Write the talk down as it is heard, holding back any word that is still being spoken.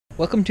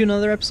Welcome to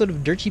another episode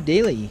of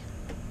Dirtcheapdaily.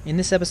 In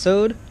this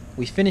episode,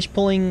 we finish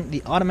pulling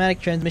the automatic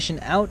transmission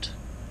out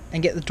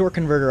and get the torque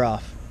converter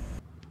off.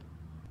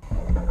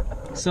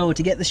 So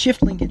to get the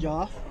shift linkage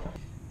off,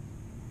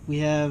 we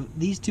have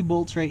these two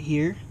bolts right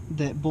here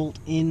that bolt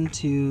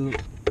into,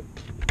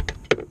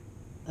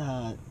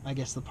 I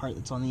guess the part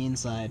that's on the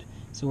inside.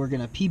 So we're going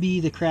to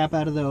PB the crap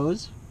out of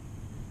those,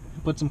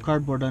 put some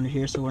cardboard under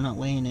here so we're not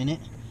laying in it.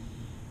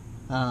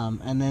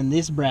 And then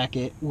this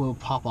bracket will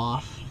pop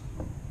off.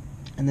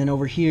 And then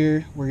over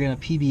here, we're going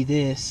to PB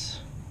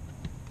this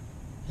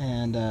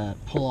and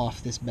pull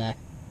off this back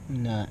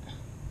nut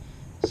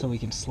so we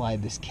can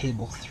slide this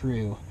cable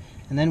through.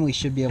 And then we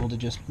should be able to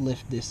just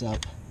lift this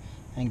up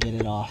and get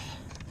it off.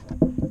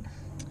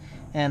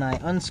 And I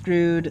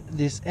unscrewed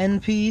this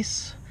end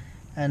piece,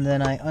 and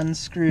then I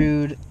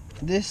unscrewed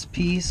this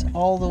piece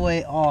all the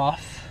way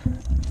off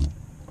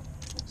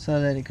so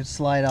that it could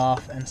slide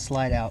off and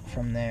slide out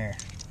from there.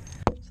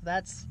 So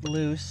that's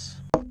loose.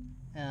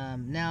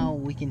 Now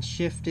we can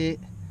shift it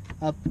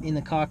up in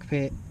the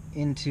cockpit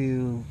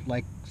into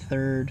like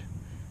third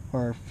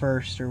or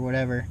first or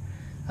whatever,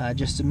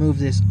 just to move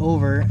this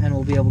over, and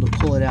we'll be able to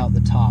pull it out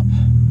the top.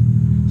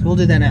 So we'll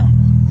do that now.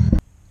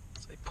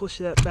 So I push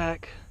that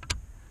back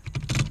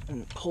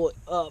and pull it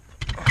up,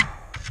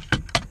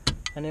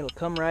 and it'll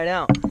come right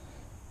out.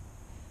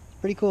 It's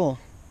pretty cool.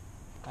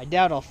 I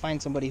doubt I'll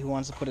find somebody who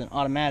wants to put an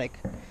automatic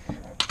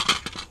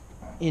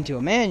into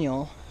a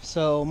manual,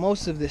 so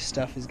most of this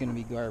stuff is going to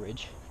be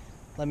garbage.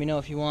 Let me know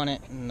if you want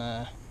it,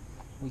 and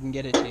we can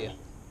get it to you.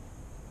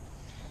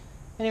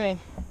 Anyway,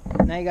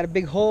 now you got a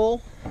big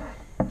hole,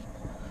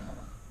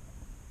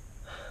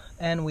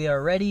 and we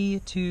are ready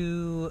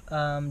to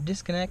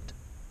disconnect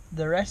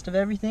the rest of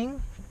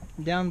everything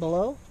down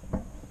below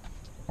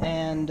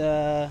and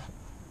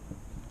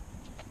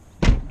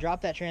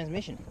drop that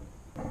transmission.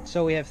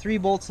 So we have 3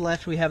 bolts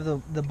left. We have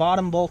the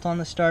bottom bolt on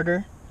the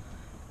starter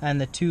and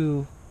the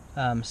 2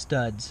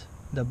 studs,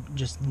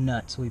 just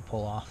nuts we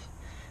pull off,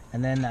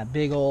 and then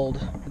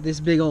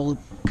this big old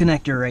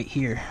connector right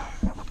here.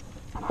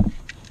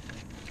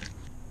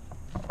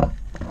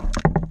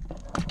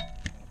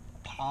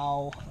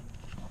 Pow.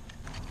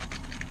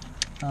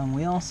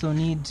 We also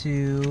need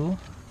to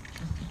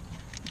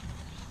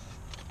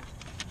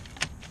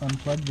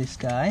unplug this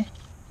guy.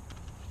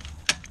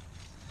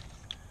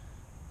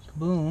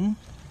 Boom.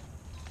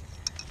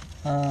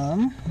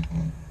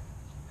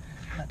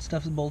 That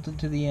stuff's bolted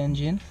to the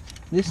engine.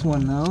 This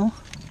one though,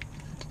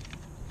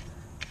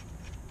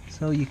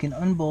 so you can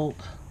unbolt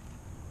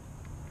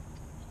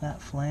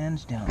that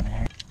flange down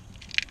there,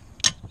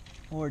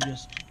 or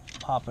just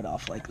pop it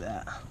off like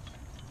that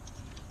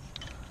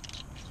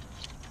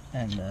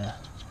and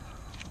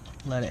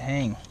let it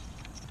hang.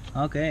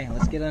 Okay,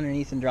 let's get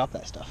underneath and drop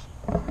that stuff.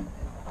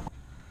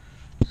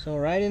 So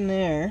right in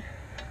there,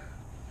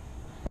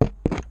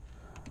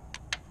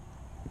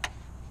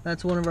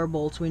 that's one of our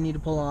bolts we need to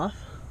pull off.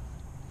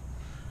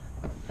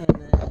 And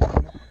then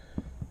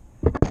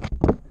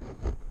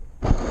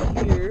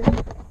here,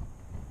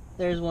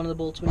 there's one of the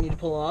bolts we need to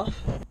pull off.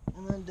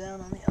 And then down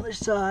on the other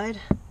side,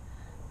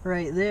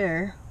 right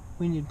there,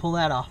 we need to pull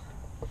that off.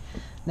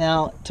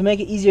 Now, to make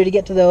it easier to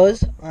get to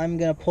those, I'm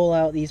going to pull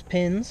out these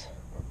pins.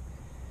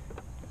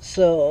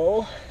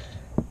 So,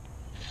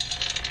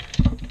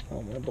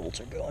 oh, my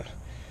bolts are going.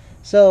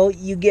 So,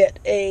 you get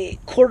a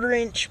 1/4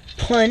 inch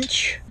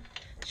punch,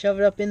 shove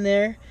it up in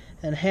there,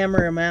 and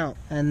hammer them out,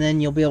 and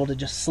then you'll be able to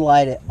just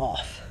slide it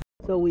off.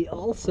 So we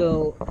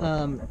also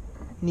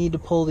need to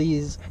pull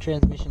these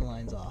transmission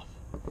lines off.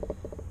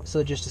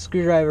 So just a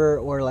screwdriver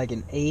or like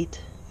an 8.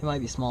 It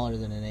might be smaller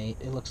than an 8.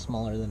 It looks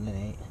smaller than an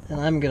 8.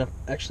 And I'm gonna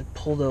actually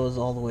pull those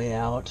all the way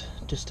out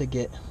just to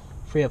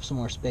free up some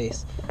more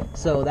space.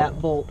 So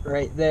that bolt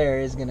right there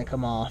is gonna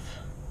come off,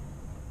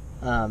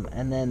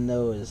 and then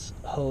those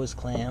hose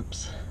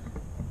clamps,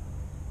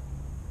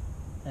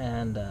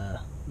 and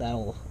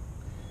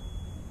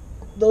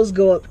those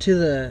go up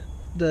to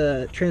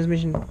the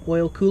transmission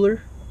oil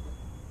cooler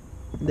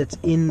that's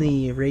in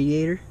the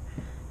radiator,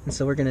 and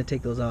so we're going to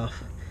take those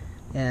off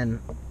and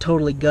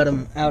totally gut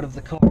them out of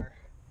the car,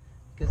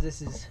 because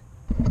this is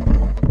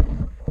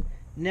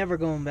never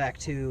going back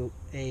to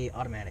a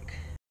automatic.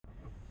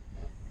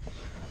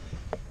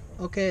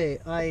 Okay,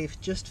 I've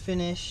just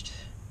finished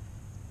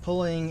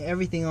pulling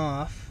everything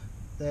off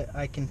that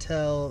I can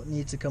tell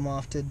needs to come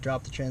off to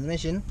drop the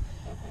transmission.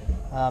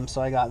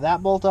 So I got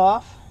that bolt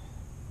off,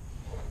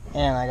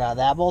 and I got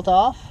that bolt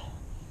off,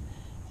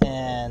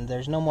 and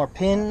there's no more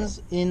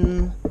pins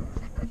in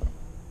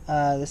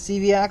the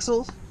CV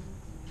axles,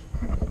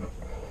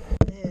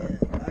 and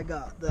I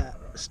got that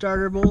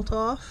starter bolt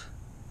off,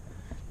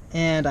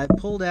 and I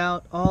pulled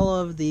out all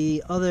of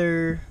the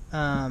other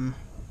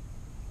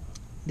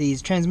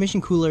these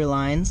transmission cooler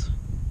lines.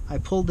 I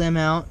pulled them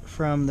out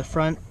from the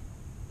front,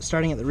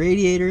 starting at the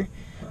radiator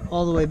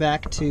all the way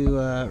back to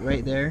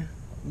right there.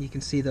 You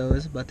can see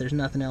those, but there's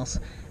nothing else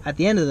at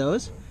the end of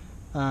those.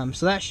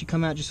 So that should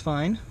come out just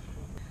fine.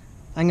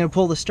 I'm going to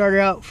pull the starter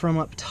out from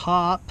up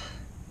top,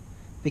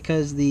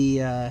 because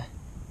the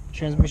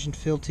transmission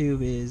fill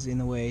tube is in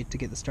the way to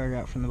get the starter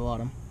out from the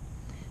bottom.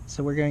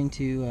 So we're going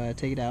to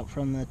take it out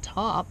from the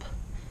top,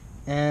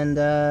 and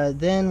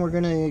then we're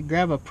going to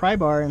grab a pry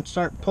bar and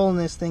start pulling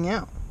this thing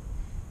out.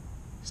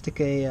 Stick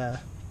a,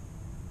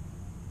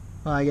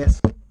 well, I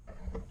guess,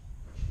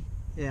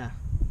 yeah,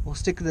 we'll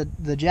stick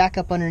the jack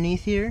up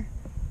underneath here,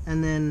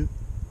 and then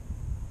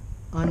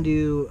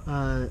undo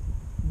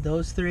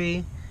those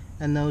three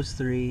and those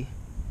three,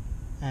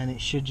 and it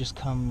should just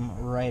come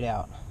right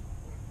out.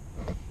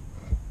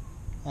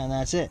 And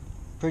that's it.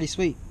 Pretty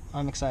sweet.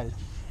 I'm excited.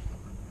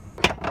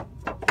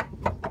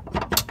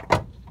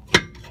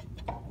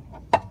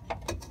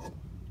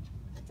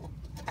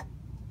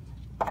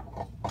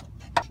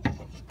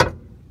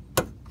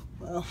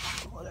 Well,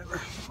 whatever.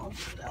 I'll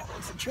get it out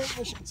once the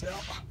transmission's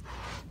out.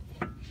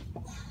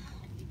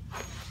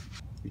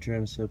 You're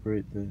trying to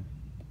separate the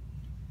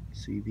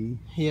CV?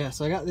 Yeah,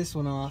 so I got this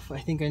one off. I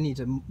think I need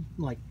to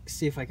like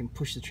see if I can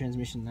push the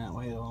transmission that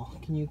way at all.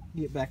 Can you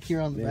get back here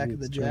on the back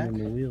of the jack? On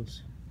the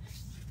wheels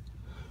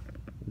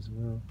as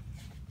well.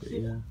 But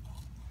yeah.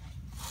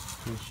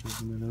 Push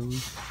the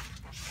nose.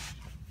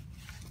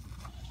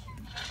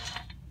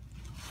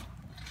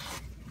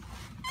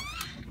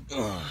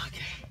 Oh,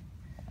 okay.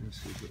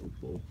 Let's see if it'll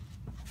pull.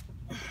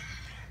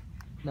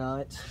 No,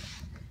 it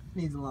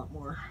needs a lot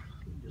more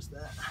than just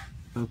that.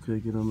 Okay,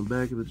 get on the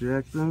back of the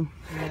jack then.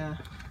 Yeah.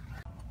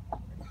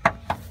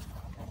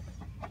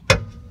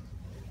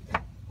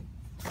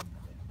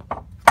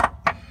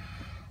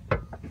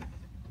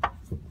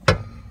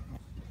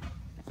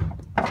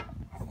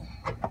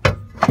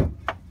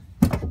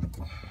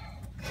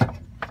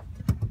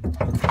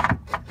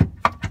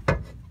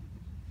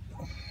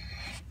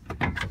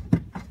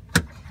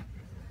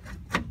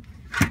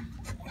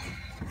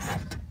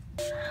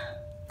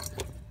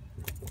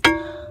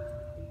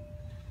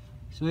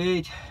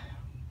 Sweet.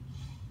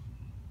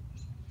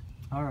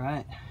 All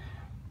right.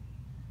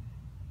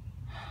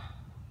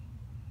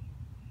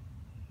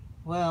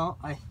 Well,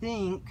 I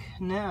think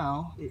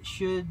now it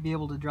should be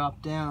able to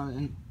drop down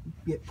and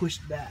get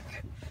pushed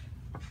back.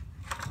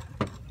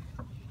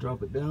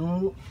 Drop it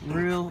down.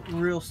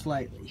 Real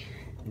slightly.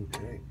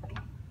 Okay.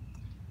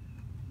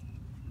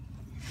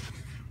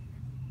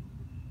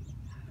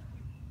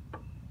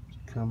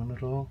 Coming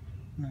at all?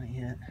 Not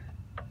yet.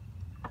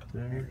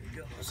 There it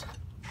goes.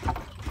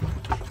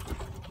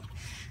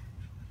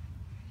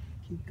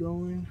 Keep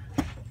going.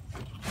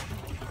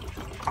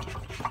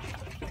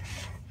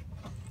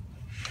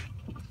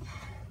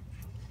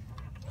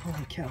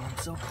 Holy cow, I'm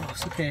so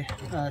close. Okay,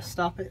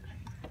 stop it.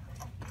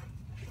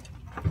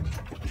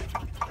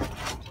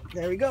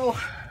 There we go.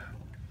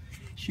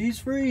 She's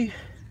free.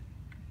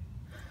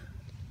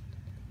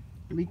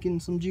 Leaking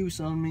some juice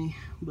on me,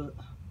 but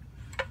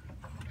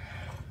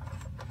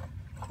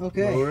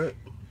okay. Lower it.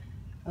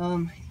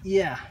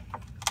 Yeah.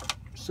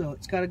 So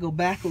it's got to go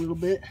back a little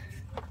bit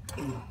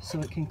so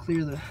it can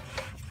clear the.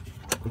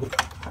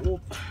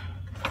 Whoop.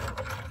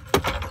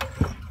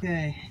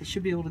 Okay, it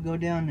should be able to go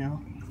down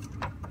now.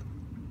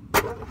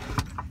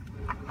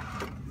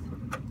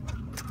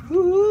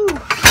 Woohoo!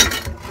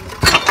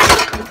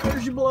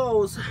 There she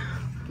blows.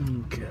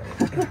 Okay.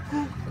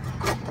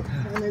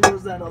 And there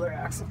goes that other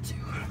axle too.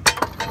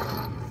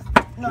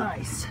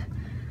 Nice.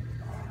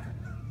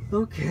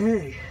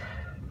 Okay.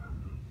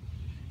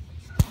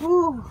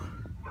 Woo.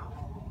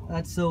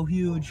 That's so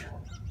huge.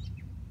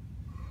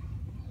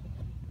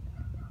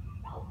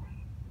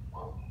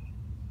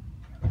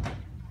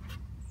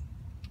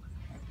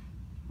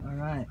 All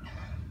right.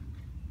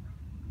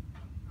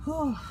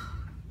 Whew.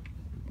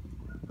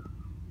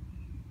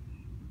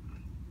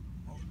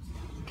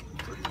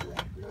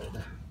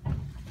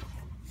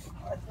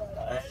 I thought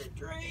I had it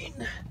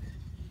drained.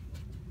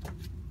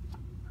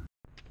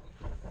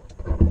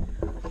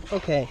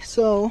 Okay,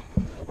 so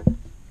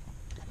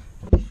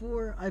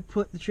before I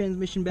put the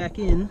transmission back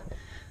in,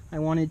 I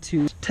wanted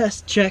to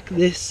test check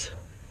this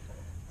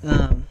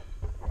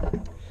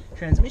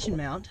transmission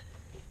mount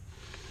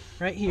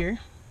right here,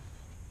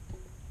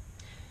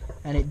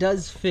 and it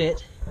does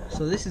fit.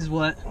 So this is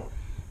what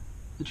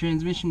the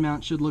transmission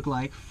mount should look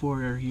like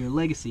for your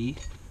Legacy.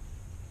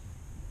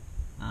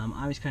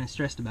 I was kind of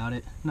stressed about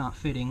it not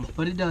fitting,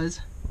 but it does.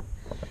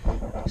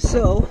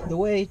 So the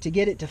way to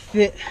get it to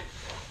fit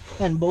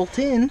and bolt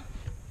in,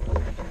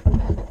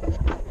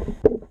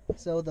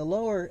 so the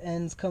lower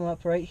ends come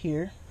up right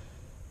here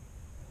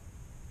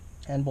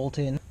and bolt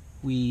in.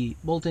 We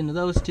bolt into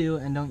those two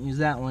and don't use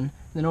that one.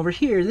 Then over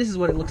here, this is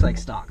what it looks like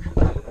stock.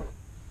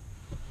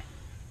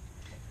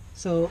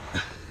 So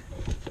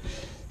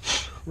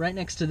right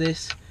next to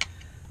this,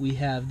 we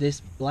have this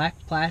black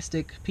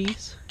plastic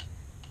piece,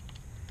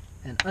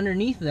 and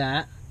underneath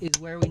that is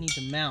where we need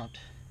to mount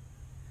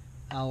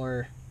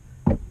our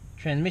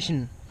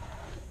transmission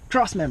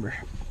cross member.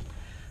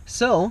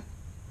 So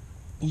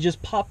you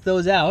just pop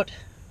those out,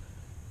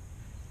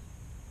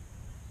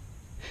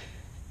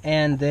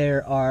 and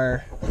there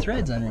are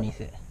threads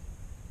underneath it.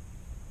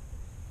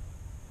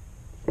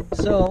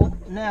 So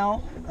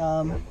now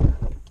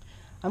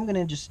I'm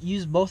gonna just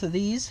use both of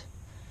these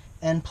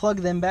and plug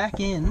them back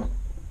in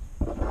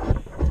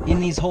in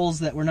these holes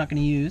that we're not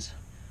going to use,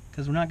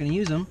 because we're not going to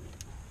use them.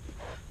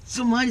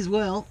 So might as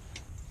well.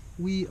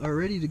 We are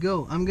ready to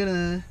go. I'm going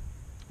to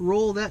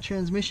roll that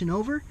transmission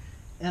over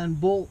and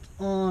bolt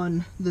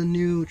on the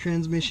new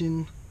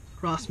transmission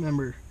cross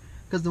member,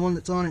 because the one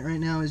that's on it right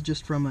now is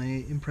just from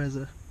a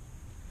Impreza.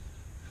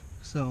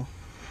 So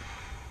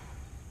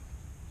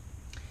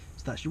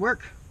that should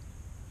work.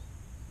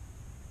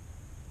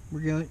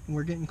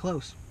 We're getting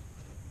close.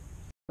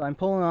 So I'm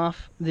pulling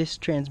off this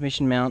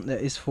transmission mount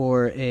that is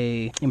for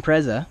a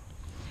Impreza,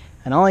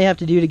 and all you have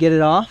to do to get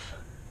it off,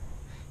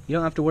 you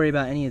don't have to worry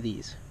about any of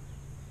these,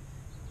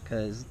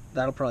 because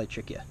that'll probably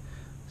trick you.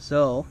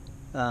 So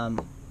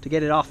to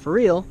get it off for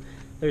real,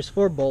 there's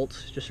 4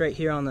 bolts just right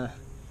here on the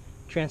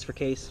transfer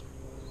case.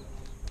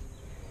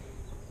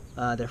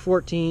 They're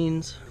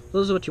 14s.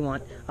 Those are what you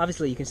want.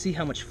 Obviously you can see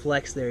how much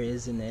flex there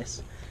is in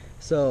this.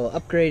 So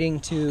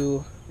upgrading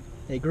to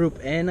a group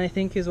N, I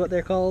think is what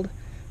they're called.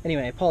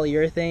 Anyway,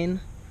 polyurethane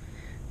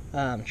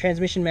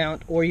transmission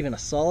mount, or even a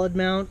solid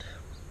mount,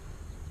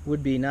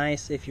 would be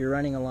nice if you're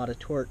running a lot of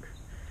torque,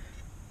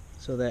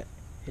 so that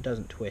it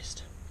doesn't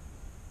twist.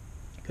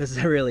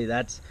 Because really,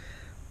 that's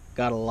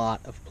got a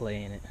lot of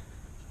play in it,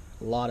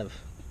 a lot of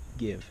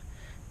give.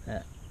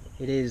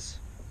 It is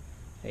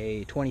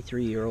a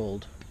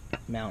 23-year-old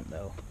mount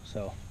though,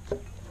 so.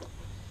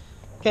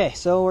 Okay,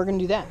 so we're gonna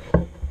do that.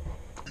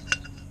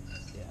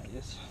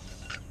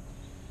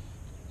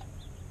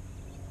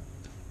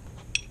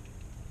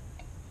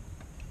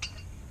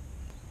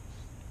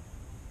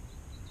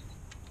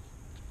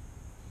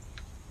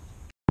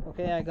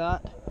 Okay, I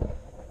got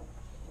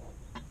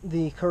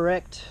the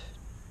correct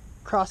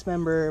cross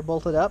member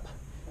bolted up,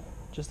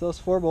 just those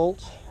 4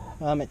 bolts.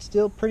 It's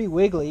still pretty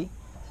wiggly,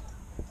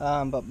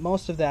 but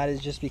most of that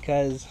is just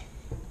because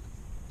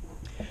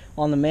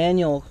on the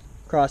manual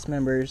cross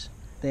members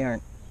they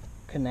aren't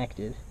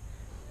connected,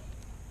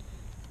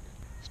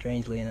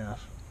 strangely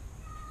enough.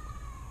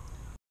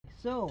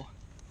 So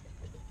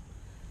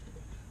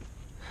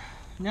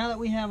now that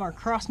we have our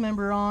cross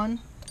member on,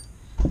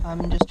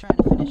 I'm just trying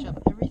to finish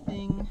up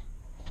everything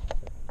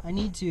I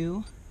need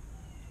to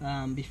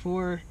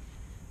before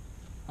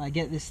I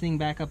get this thing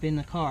back up in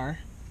the car.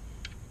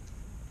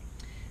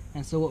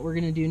 And so what we're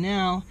going to do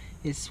now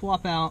is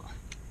swap out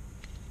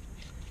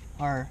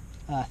our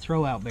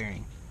throwout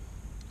bearing.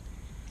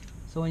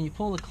 So when you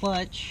pull the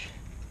clutch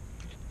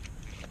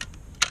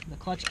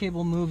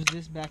cable moves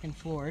this back and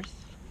forth,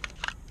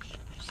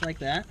 just like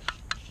that.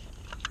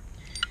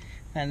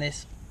 And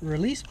this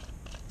release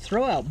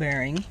throwout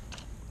bearing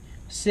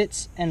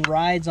sits and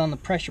rides on the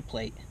pressure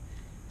plate.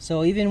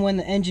 So even when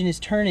the engine is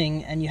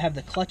turning and you have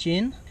the clutch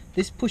in,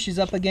 this pushes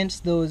up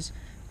against those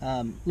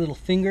little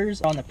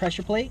fingers on the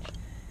pressure plate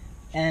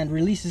and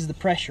releases the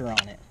pressure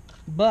on it.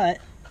 But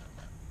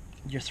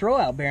your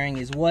throwout bearing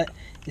is what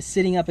is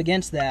sitting up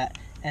against that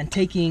and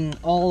taking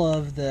all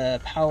of the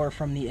power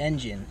from the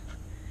engine.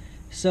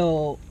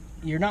 So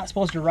you're not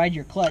supposed to ride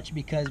your clutch,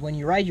 because when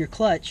you ride your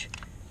clutch,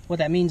 what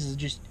that means is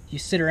just you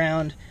sit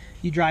around,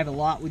 you drive a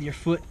lot with your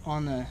foot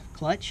on the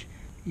clutch.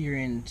 You're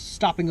in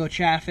stop and go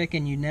traffic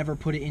and you never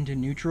put it into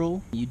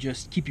neutral. You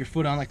just keep your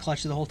foot on the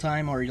clutch the whole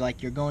time, or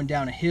like you're going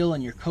down a hill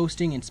and you're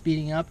coasting and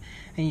speeding up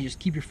and you just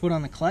keep your foot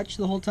on the clutch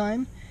the whole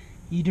time.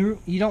 You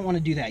don't want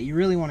to do that. You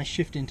really want to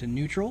shift into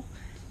neutral.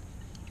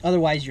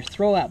 Otherwise your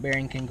throwout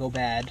bearing can go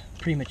bad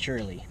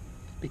prematurely,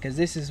 because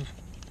this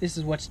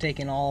is what's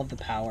taking all of the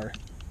power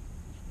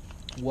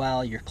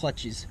while your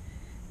clutch is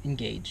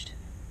engaged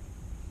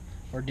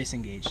or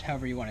disengaged,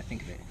 however you want to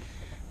think of it.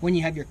 When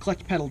you have your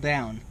clutch pedal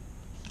down,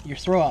 your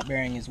throwout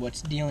bearing is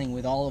what's dealing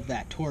with all of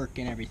that torque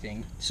and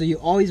everything. So you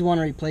always want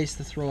to replace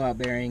the throwout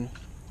bearing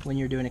when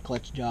you're doing a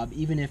clutch job,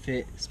 even if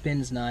it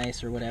spins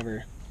nice or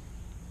whatever,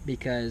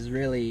 because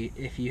really,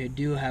 if you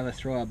do have a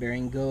throwout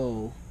bearing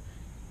go,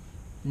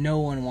 no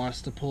one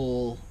wants to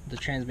pull the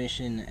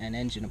transmission and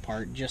engine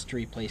apart just to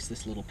replace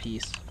this little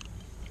piece,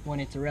 when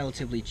it's a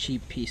relatively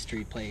cheap piece to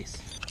replace.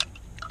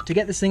 To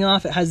get this thing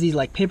off, it has these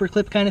like paper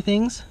clip kind of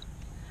things,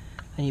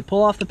 and you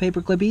pull off the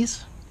paper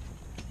clippies,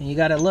 and you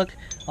gotta look,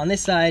 on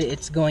this side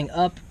it's going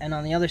up and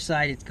on the other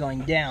side it's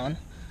going down.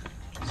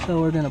 So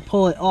we're gonna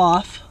pull it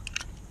off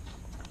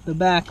the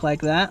back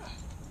like that,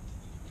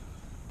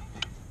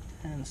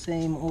 and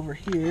same over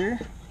here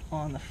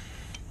on the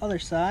other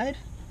side,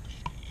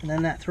 and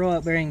then that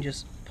throwout bearing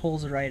just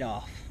pulls it right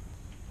off.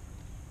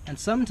 And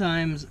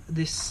sometimes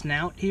this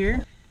snout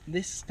here,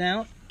 this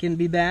snout can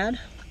be bad.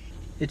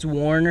 It's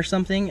worn or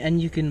something,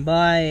 and you can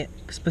buy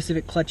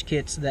specific clutch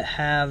kits that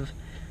have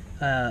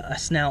a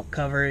snout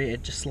cover.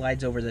 It just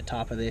slides over the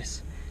top of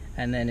this,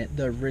 and then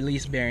the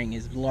release bearing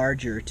is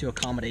larger to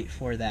accommodate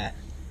for that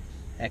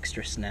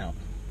extra snout.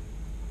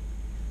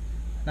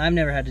 And I've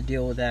never had to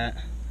deal with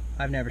that.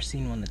 I've never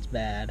seen one that's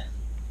bad,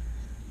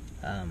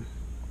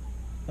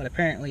 but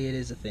apparently it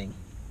is a thing.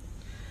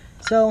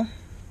 So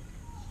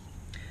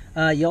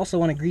you also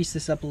want to grease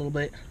this up a little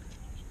bit.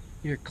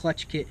 Your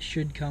clutch kit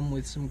should come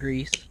with some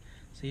grease,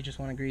 so you just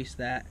want to grease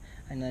that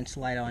and then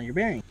slide on your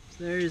bearing.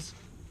 So there's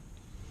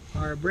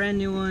our brand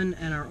new one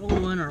and our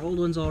old one. Our old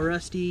one's all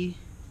rusty.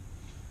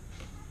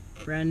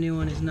 Brand new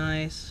one is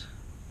nice.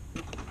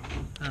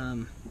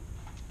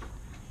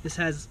 This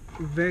has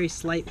very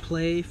slight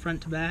play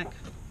front to back,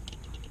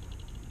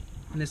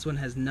 and this one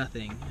has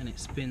nothing, and it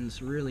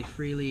spins really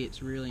freely.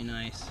 It's really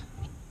nice.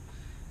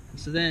 And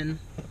so then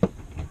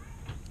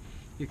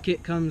your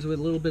kit comes with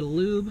a little bit of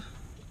lube.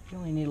 You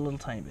only need a little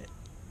tiny bit,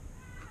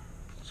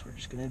 so we're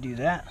just gonna do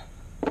that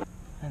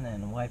and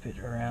then wipe it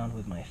around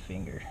with my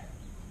finger.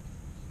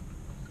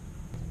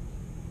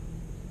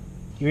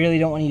 You really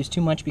don't want to use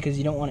too much because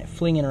you don't want it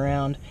flinging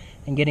around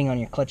and getting on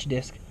your clutch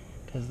disc,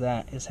 because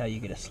that is how you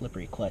get a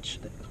slippery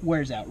clutch that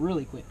wears out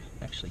really quick.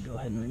 Actually, go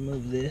ahead and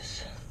remove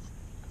this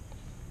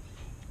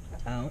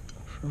out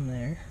from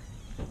there.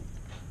 So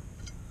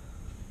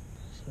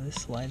this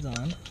slides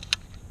on.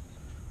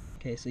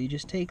 Okay, so you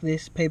just take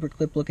this paper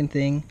clip looking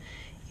thing,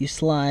 you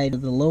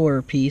slide the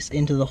lower piece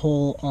into the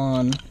hole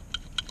on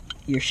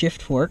your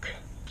shift fork.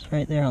 It's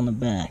right there on the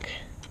back.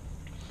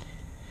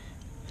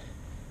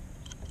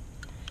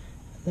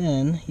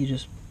 Then you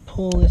just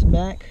pull this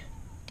back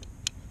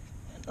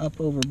and up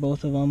over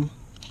both of them,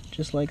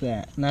 just like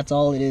that. And that's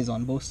all it is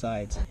on both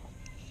sides.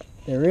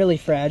 They're really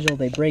fragile,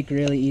 they break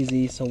really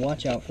easy, so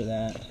watch out for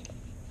that.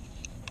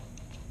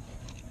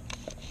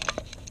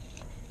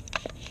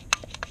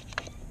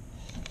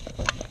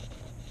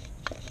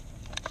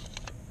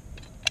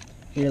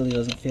 It really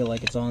doesn't feel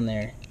like it's on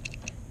there,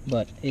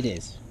 but it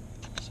is,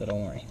 so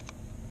don't worry.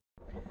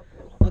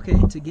 Okay,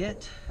 to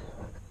get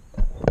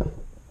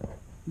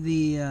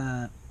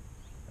the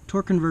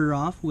torque converter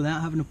off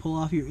without having to pull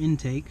off your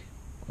intake,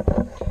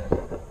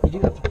 you do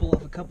have to pull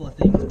off a couple of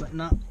things, but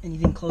not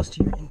anything close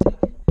to your intake.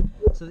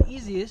 So the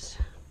easiest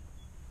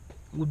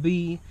would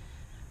be,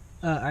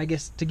 I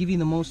guess to give you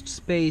the most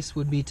space,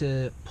 would be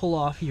to pull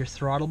off your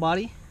throttle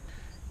body.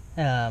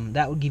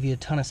 That would give you a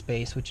ton of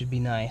space, which would be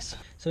nice.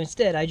 So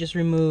instead I just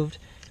removed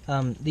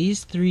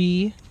these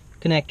 3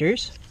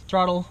 connectors,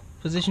 throttle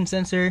position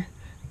sensor,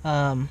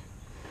 I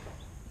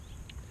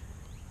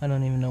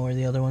don't even know where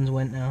the other ones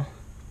went now.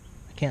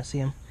 I can't see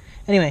them.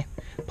 Anyway,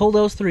 pull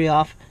those 3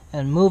 off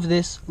and move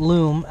this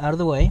loom out of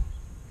the way.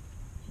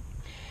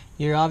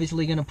 You're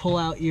obviously going to pull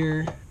out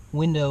your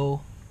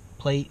window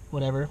plate,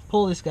 whatever.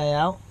 Pull this guy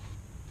out.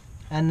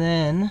 And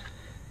then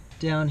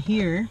down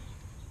here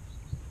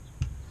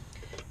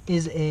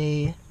is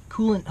a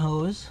coolant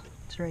hose.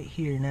 It's right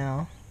here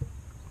now.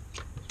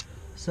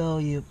 So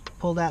you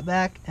pull that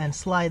back and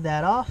slide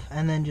that off,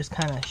 and then just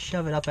kind of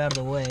shove it up out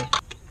of the way.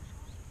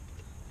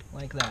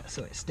 Like that,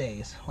 so it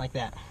stays like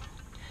that.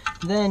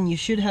 Then you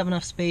should have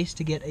enough space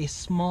to get a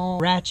small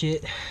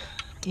ratchet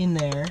in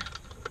there.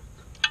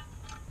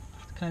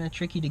 It's kind of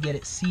tricky to get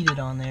it seated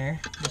on there,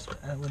 just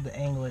with the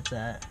angle it's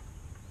at.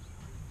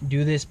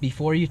 Do this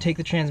before you take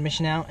the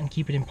transmission out and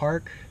keep it in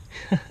park.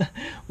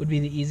 Would be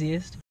the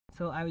easiest.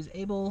 So I was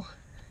able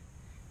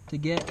to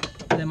get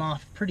them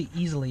off pretty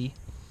easily,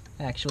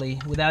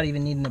 actually, without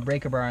even needing the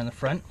breaker bar on the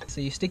front.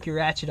 So you stick your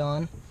ratchet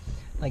on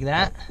like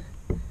that,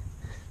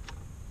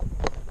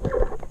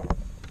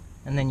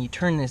 and then you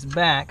turn this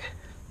back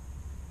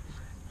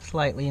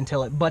slightly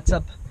until it butts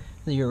up,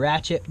 your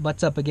ratchet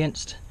butts up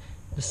against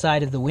the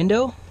side of the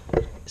window.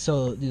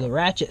 So the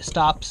ratchet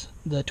stops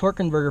the torque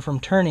converter from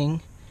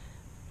turning,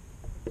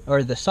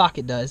 or the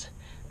socket does,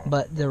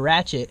 but the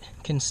ratchet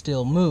can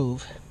still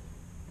move,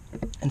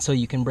 and so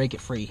you can break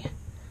it free.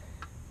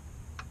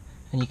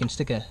 And you can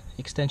stick a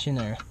extension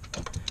or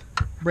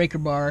breaker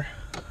bar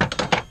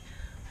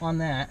on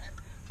that.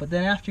 But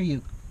then after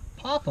you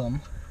pop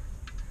them,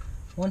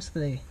 once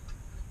they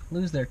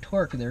lose their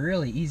torque, they're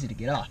really easy to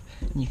get off,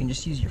 and you can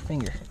just use your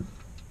finger.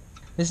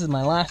 This is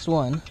my last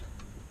one,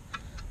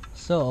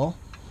 so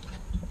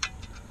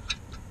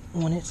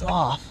when it's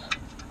off,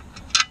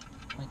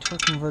 my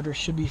torque converter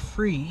should be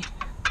free.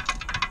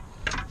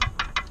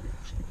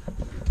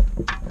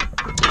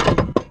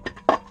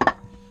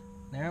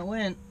 There it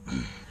went.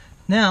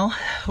 Now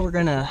we're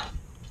gonna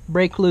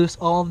break loose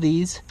all of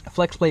these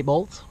flex plate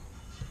bolts,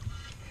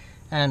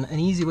 and an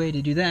easy way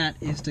to do that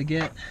is to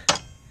get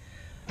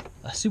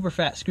a super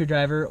fat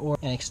screwdriver or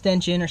an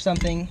extension or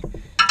something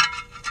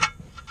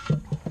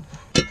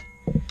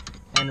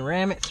and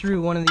ram it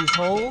through one of these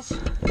holes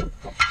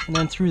and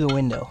then through the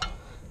window,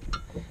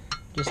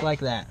 just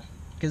like that.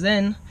 Because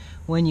then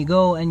when you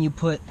go and you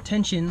put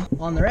tension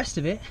on the rest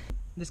of it,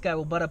 this guy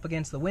will butt up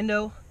against the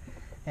window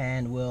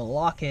and will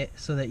lock it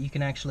so that you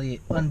can actually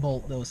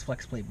unbolt those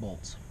flex plate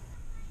bolts.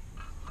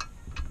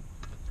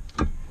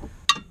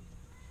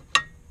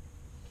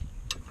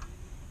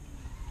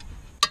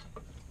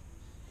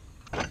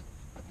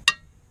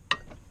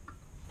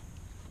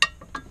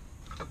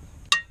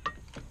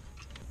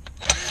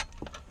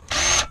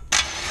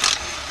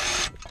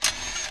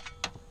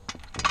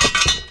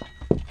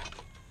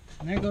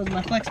 And there goes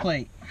my flex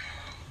plate.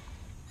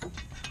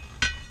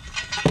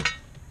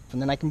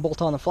 And then I can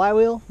bolt on the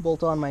flywheel,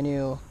 bolt on my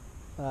new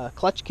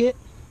clutch kit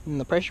and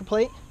the pressure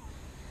plate,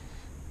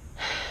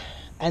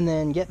 and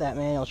then get that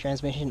manual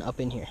transmission up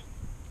in here.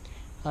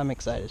 I'm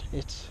excited.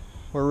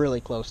 We're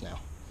really close now.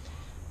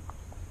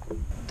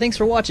 Thanks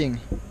for watching.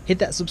 Hit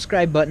that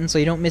subscribe button so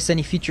you don't miss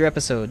any future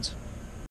episodes.